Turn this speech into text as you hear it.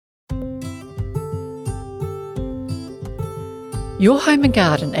Your Home and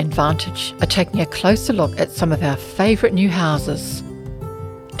Garden and Vantage are taking a closer look at some of our favourite new houses.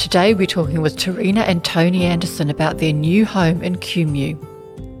 Today we're talking with Tarina and Tony Anderson about their new home in Kumeu.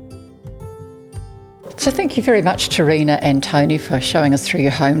 So thank you very much, Tarina and Tony, for showing us through your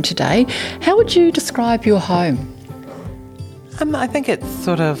home today. How would you describe your home? I think it's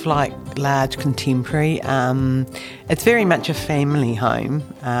sort of like large contemporary. It's very much a family home.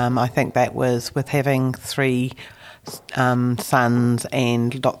 I think that was with having three sons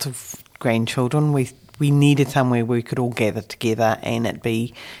and lots of grandchildren. We needed somewhere where we could all gather together and it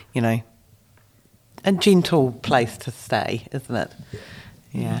be, a gentle place to stay, isn't it?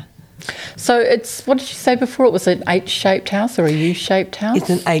 Yeah. So it's, what did you say before? It was an H-shaped house or a U-shaped house? It's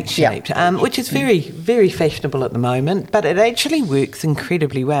an H-shaped, which is very, very fashionable at the moment, but it actually works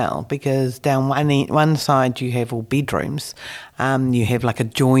incredibly well because down one side you have all bedrooms. You have like a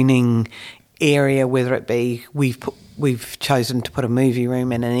joining area, whether it be we've chosen to put a movie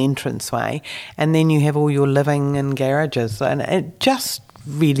room in an entranceway, and then you have all your living and garages, and it just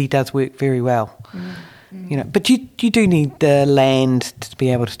really does work very well. But you do need the land to be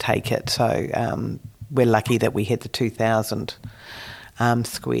able to take it. So we're lucky that we had the 2,000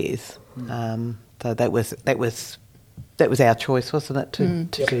 squares. So that was our choice, wasn't it,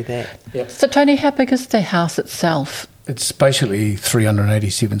 to do that? Yep. So Tony, how big is the house itself? It's basically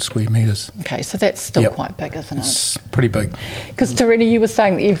 387 square metres. Okay, so that's still quite big, isn't it? It's pretty big. Because Tarina, you were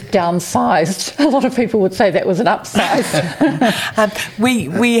saying that you've downsized. A lot of people would say that was an upsize.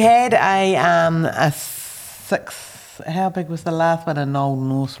 We had a 6. How big was the last one in Old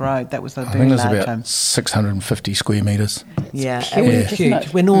North Road? That was a very large home. I think it was about 650 square metres. Yeah, it was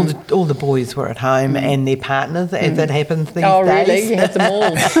huge. When all the boys were at home and their partners, as it happens these days. Oh, really? You had them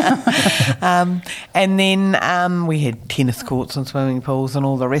all. And then we had tennis courts and swimming pools and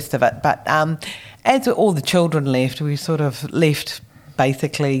all the rest of it. But as all the children left, we sort of left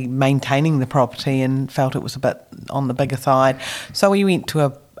basically maintaining the property and felt it was a bit on the bigger side. So we went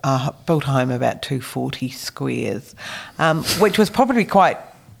to built a home about 240 squares, which was probably quite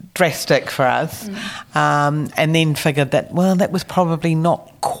drastic for us, and then figured that, that was probably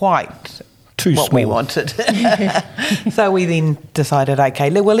not quite too what small. we wanted. So we then decided,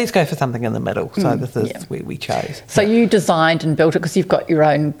 okay, let's go for something in the middle. So this is where we chose. So you designed and built it because you've got your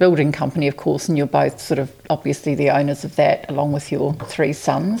own building company, of course, and you're both sort of obviously the owners of that, along with your 3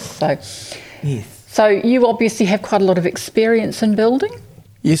 sons. So, yes. So you obviously have quite a lot of experience in building?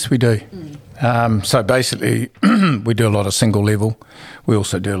 Yes, we do. So basically, we do a lot of single level. We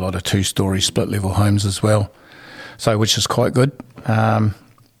also do a lot of 2-storey split level homes as well, so which is quite good.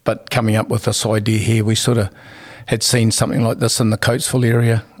 But coming up with this idea here, we sort of had seen something like this in the Coatesville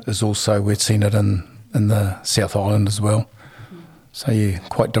area. We'd seen it in the South Island as well. So yeah,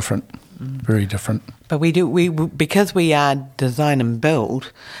 quite different, very different. But we because we are design and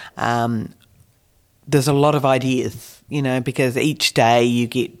build. There's a lot of ideas, because each day you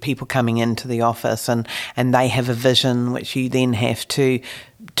get people coming into the office and they have a vision which you then have to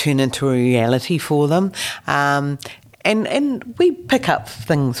turn into a reality for them. And we pick up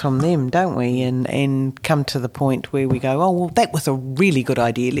things from them, don't we? And come to the point where we go, oh, well, that was a really good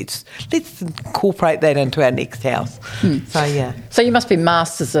idea. Let's incorporate that into our next house. So, yeah. So you must be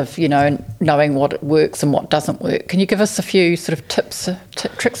masters of, knowing what works and what doesn't work. Can you give us a few sort of tips,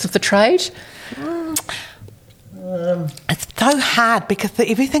 tricks of the trade? It's so hard because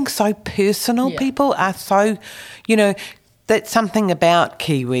everything's so personal. Yeah. People are so, that's something about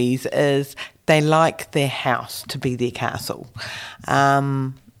Kiwis is they like their house to be their castle.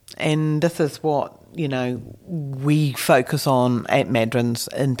 And this is what, we focus on at Madrons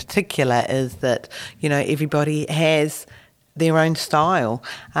in particular is that, everybody has their own style.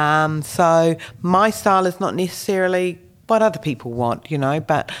 So my style is not necessarily what other people want,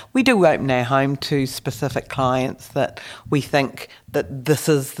 but we do open our home to specific clients that we think that this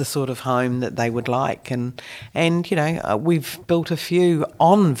is the sort of home that they would like. And we've built a few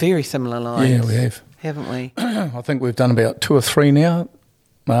on very similar lines. Yeah, we have. Haven't we? I think we've done about 2 or 3 now.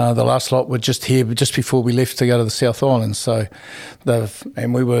 The last lot were just here, but just before we left to go to the South Island. So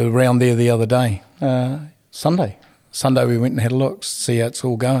and we were around there the other day, Sunday we went and had a look, see how it's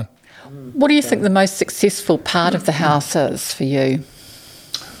all going. What do you think the most successful part of the house is for you?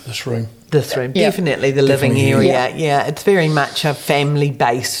 This room. Definitely the living area. Yeah, it's very much a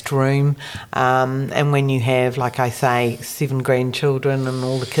family-based room. And when you have, like I say, 7 grandchildren and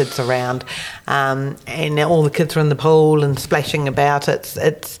all the kids around, and all the kids are in the pool and splashing about,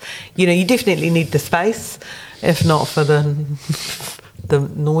 it's you definitely need the space, if not for the the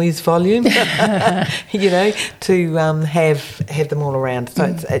noise volume, you know, to have them all around. So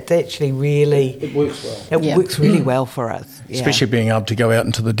it's actually really... It works well. It works really well for us. Especially being able to go out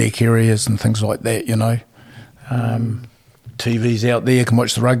into the deck areas and things like that, you know. TVs out there, can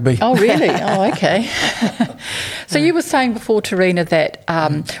watch the rugby. Oh, really? Oh, okay. So you were saying before, Terina, that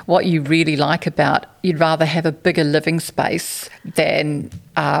what you really like about, you'd rather have a bigger living space than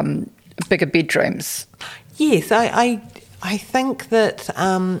bigger bedrooms. Yes, I think that,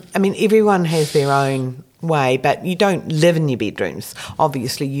 I mean, everyone has their own way, but you don't live in your bedrooms.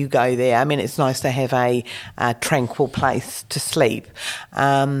 Obviously, you go there. I mean, it's nice to have a tranquil place to sleep.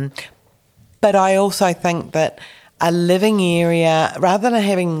 But I also think that a living area, rather than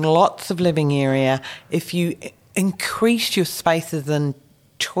having lots of living area, if you increase your spaces in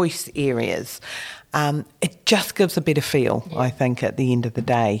choice areas, it just gives a better feel, I think, at the end of the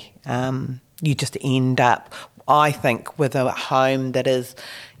day. You just end up, I think, with a home that is,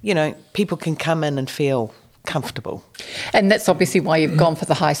 you know, people can come in and feel comfortable. And that's obviously why you've gone for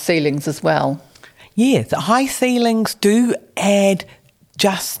the high ceilings as well. Yeah, the high ceilings do add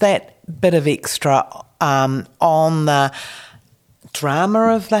just that bit of extra on the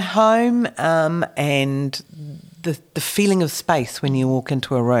drama of the home and the feeling of space when you walk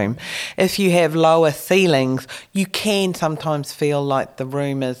into a room. If you have lower ceilings, you can sometimes feel like the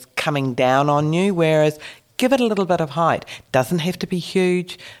room is coming down on you, whereas give it a little bit of height. Doesn't have to be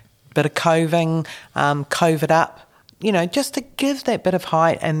huge, bit of coving, cove it up, you know, just to give that bit of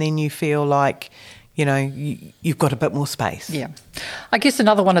height, and then you feel like, you know, you've got a bit more space. Yeah. I guess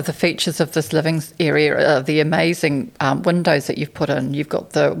another one of the features of this living area are the amazing windows that you've put in. You've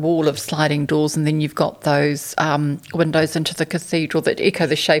got the wall of sliding doors, and then you've got those windows into the cathedral that echo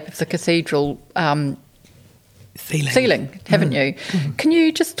the shape of the cathedral ceiling, haven't you? Mm-hmm. Can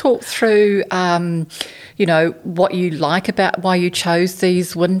you just talk through, you know, what you like about why you chose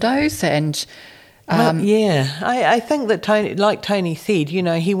these windows and... I think that Tony, like Tony said, you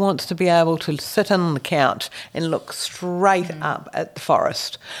know, he wants to be able to sit on the couch and look straight up at the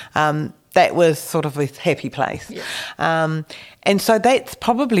forest. That was sort of his happy place. Yeah. And so that's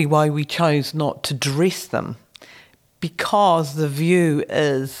probably why we chose not to dress them, because the view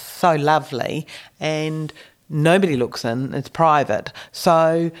is so lovely and nobody looks in, it's private.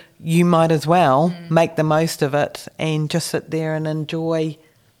 So you might as well make the most of it and just sit there and enjoy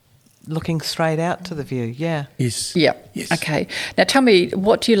looking straight out to the view, yeah. Yes. Yeah. Yes. Okay. Now tell me,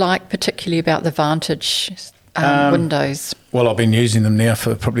 what do you like particularly about the Vantage windows? Well, I've been using them now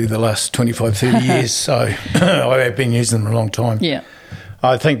for probably the last 25, 30 years, so I have been using them a long time. Yeah.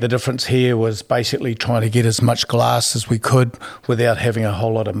 I think the difference here was basically trying to get as much glass as we could without having a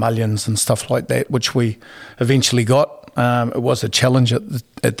whole lot of mullions and stuff like that, which we eventually got. It was a challenge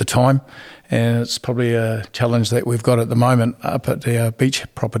at the time, and it's probably a challenge that we've got at the moment up at our beach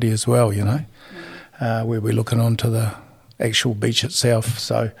property as well, you know, where we're looking onto the actual beach itself.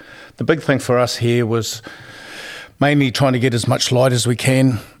 So the big thing for us here was mainly trying to get as much light as we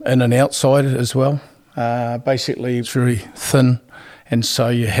can in and outside as well. Basically, it's very thin, and so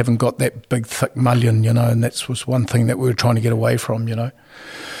you haven't got that big, thick mullion, you know, and that was one thing that we were trying to get away from, you know.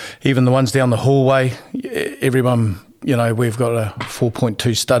 Even the ones down the hallway, everyone... You know, we've got a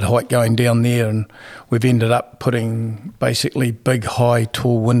 4.2 stud height going down there, and we've ended up putting basically big, high,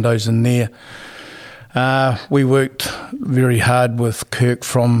 tall windows in there. We worked very hard with Kirk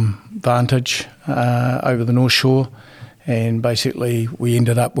from Vantage over the North Shore, and basically we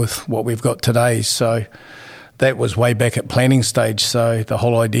ended up with what we've got today. So that was way back at planning stage. So the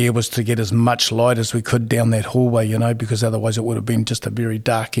whole idea was to get as much light as we could down that hallway, you know, because otherwise it would have been just a very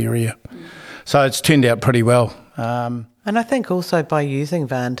dark area. So it's turned out pretty well. And I think also by using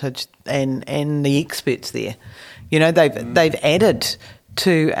Vantage and the experts there, you know, they've added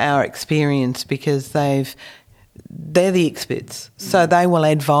to our experience because they're the experts. So they will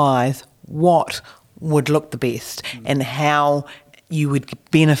advise what would look the best and how you would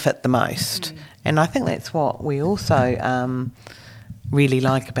benefit the most. And I think that's what we also really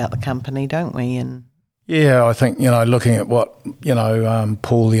like about the company, don't we? And yeah, I think, you know, looking at what, you know,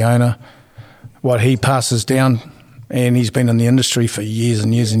 Paul, the owner, what he passes down, and he's been in the industry for years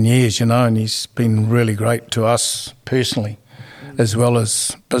and years and years, you know, and he's been really great to us personally as well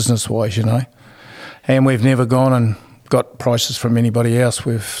as business-wise, you know. And we've never gone and got prices from anybody else.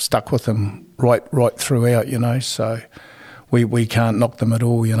 We've stuck with them right throughout, you know, so we can't knock them at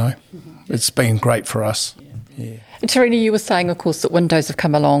all, you know. It's been great for us. Yeah. And Terina, you were saying, of course, that windows have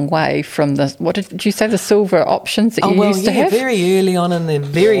come a long way from the, what did you say, the silver options that you used to have? Very early on in the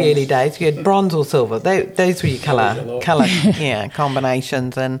very early days, you had bronze or silver. Those were your colour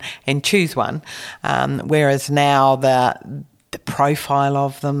combinations and choose one. Whereas now the profile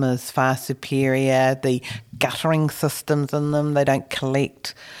of them is far superior. The guttering systems in them, they don't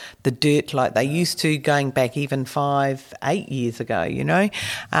collect the dirt like they used to, going back even 5-8 years ago,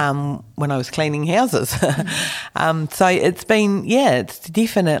 when I was cleaning houses. So it's been, it's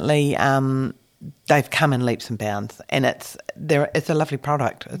definitely, they've come in leaps and bounds, and it's a lovely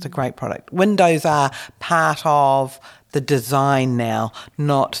product. It's a great product. Windows are part of the design now,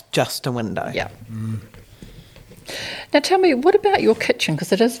 not just a window. Yeah. Now tell me, what about your kitchen?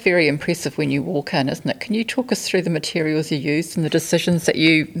 Because it is very impressive when you walk in, isn't it? Can you talk us through the materials you used and the decisions that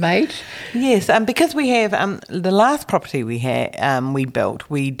you made? Yes, because we have the last property we built,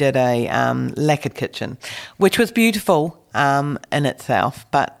 we did a lacquered kitchen, which was beautiful in itself,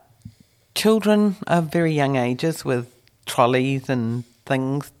 but children of very young ages with trolleys and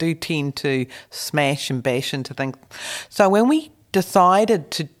things do tend to smash and bash into things. So when we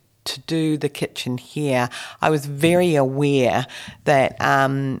decided to do the kitchen here, I was very aware that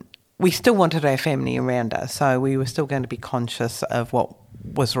we still wanted our family around us, so we were still going to be conscious of what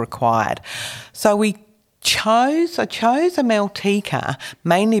was required. So I chose a Malteca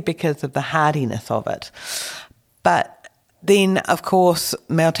mainly because of the hardiness of it. But then, of course,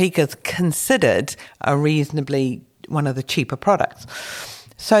 Malteca's considered one of the cheaper products.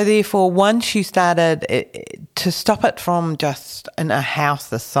 So therefore, once you started to stop it from just in a house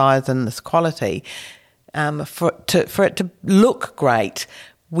this size and this quality, for it to look great,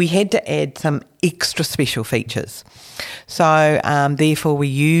 we had to add some extra special features. So therefore, we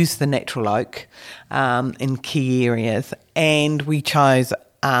used the natural oak in key areas, and we chose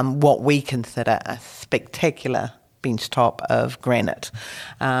what we consider a spectacular bench top of granite,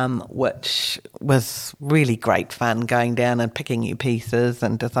 which was really great fun, going down and picking your pieces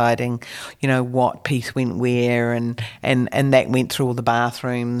and deciding, what piece went where, and that went through all the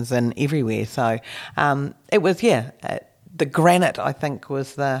bathrooms and everywhere. So it was, the granite, I think,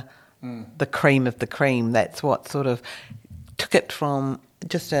 was the cream of the cream. That's what sort of took it from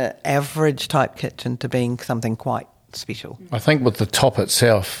just an average type kitchen to being something quite special. I think with the top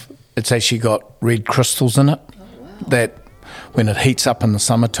itself, it's actually got red crystals in it. That when it heats up in the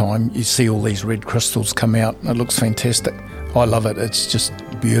summertime, you see all these red crystals come out. It looks fantastic. I love it. It's just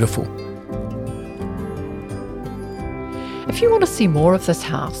beautiful. If you want to see more of this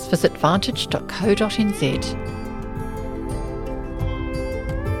house, visit vantage.co.nz.